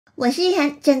我是忆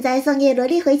涵，正在送叶萝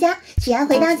莉回家，只要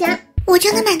回到家，我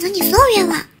就能满足你所有愿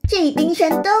望。这冰山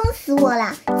冻死我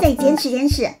了！再坚持坚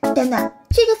持。等等，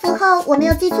这个符号我没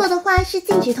有记错的话是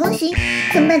禁止通行，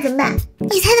怎么办？怎么办？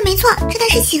你猜的没错，这里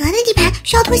是企鹅的地盘，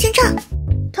需要通行证。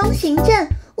通行证？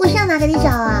我上哪个地找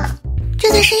啊？这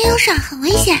在深渊上很危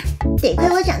险。得亏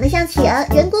我长得像企鹅，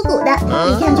圆鼓鼓的，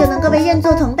一看就能够被认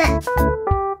作同伴。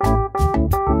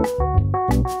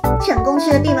成功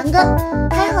吃了闭门羹，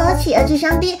还好企鹅智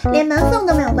商低，连门缝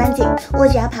都没有关紧。我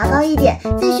只要爬高一点，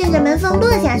再顺着门缝落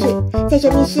下去，在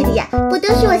这密室里啊，不都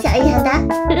是我小忆涵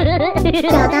的？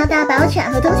找到大宝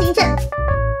铲和通行证，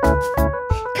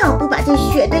看我不把这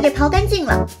雪堆给刨干净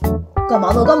了！干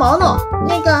嘛呢？干嘛呢？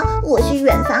那个，我是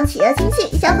远房企鹅亲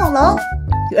戚小恐龙。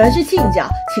原来是亲家，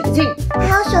请进。还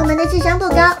好守门的智商不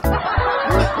高。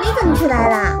你怎么出来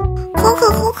啦？口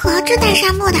渴，这大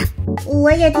沙漠的。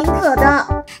我也挺渴的。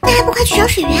那还不快去找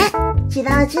水源？知道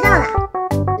了。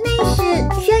那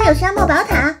是需要有沙漠宝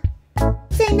塔，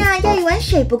在那要一碗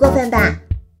水不过分吧？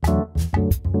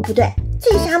不对，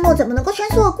这沙漠怎么能够穿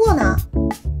梭过呢？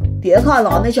别看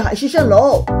了，那是海市蜃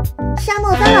楼。沙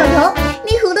漠糟老头，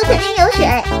你葫芦肯定有水。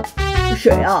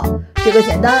水啊，这个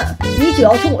简单，你只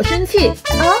要冲我生气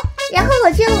哦，然后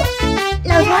我就……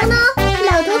老头呢？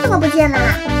老头怎么不见啦？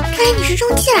看来你是中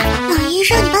计了，老爷爷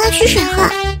让你帮他取水喝。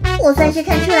我算是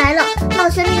看出来了，冒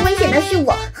生命危险的是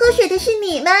我，喝水的是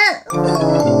你们。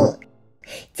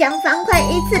将方块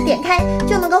依次点开，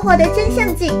就能够获得真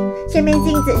相镜。这面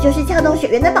镜子就是撬动水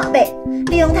源的宝贝，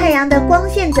利用太阳的光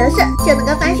线折射，就能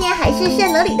够发现海市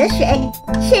蜃楼里的水。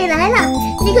水来了，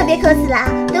你可别渴死啦！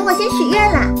等我先许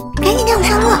愿啦，赶紧带我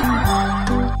上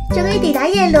路。终于抵达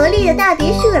叶萝莉的大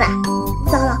别墅啦！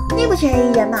糟了，那不是黑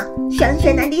衣人吗？双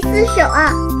拳难敌四手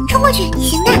啊！冲过去，你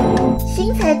行的。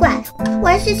行才怪，我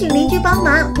还是请邻居帮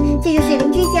忙。这就是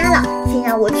邻居家了，先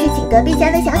让我去请隔壁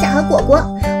家的小小和果果。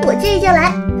我这就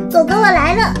来，狗狗我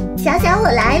来了，小小我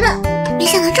来了。没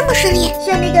想到这么顺利，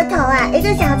顺利个头啊！一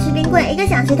个想吃冰棍，一个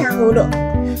想吃糖葫芦，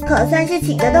可算是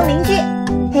请得动邻居。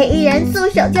黑衣人束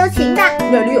手就擒吧！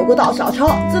那里有个大傻叉，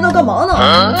在那干嘛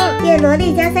呢？叶萝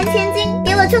莉加3000金，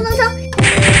给我冲！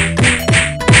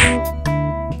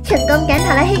成功赶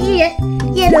跑了黑衣人，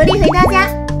叶萝莉回到家，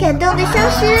感动的消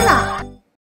失了。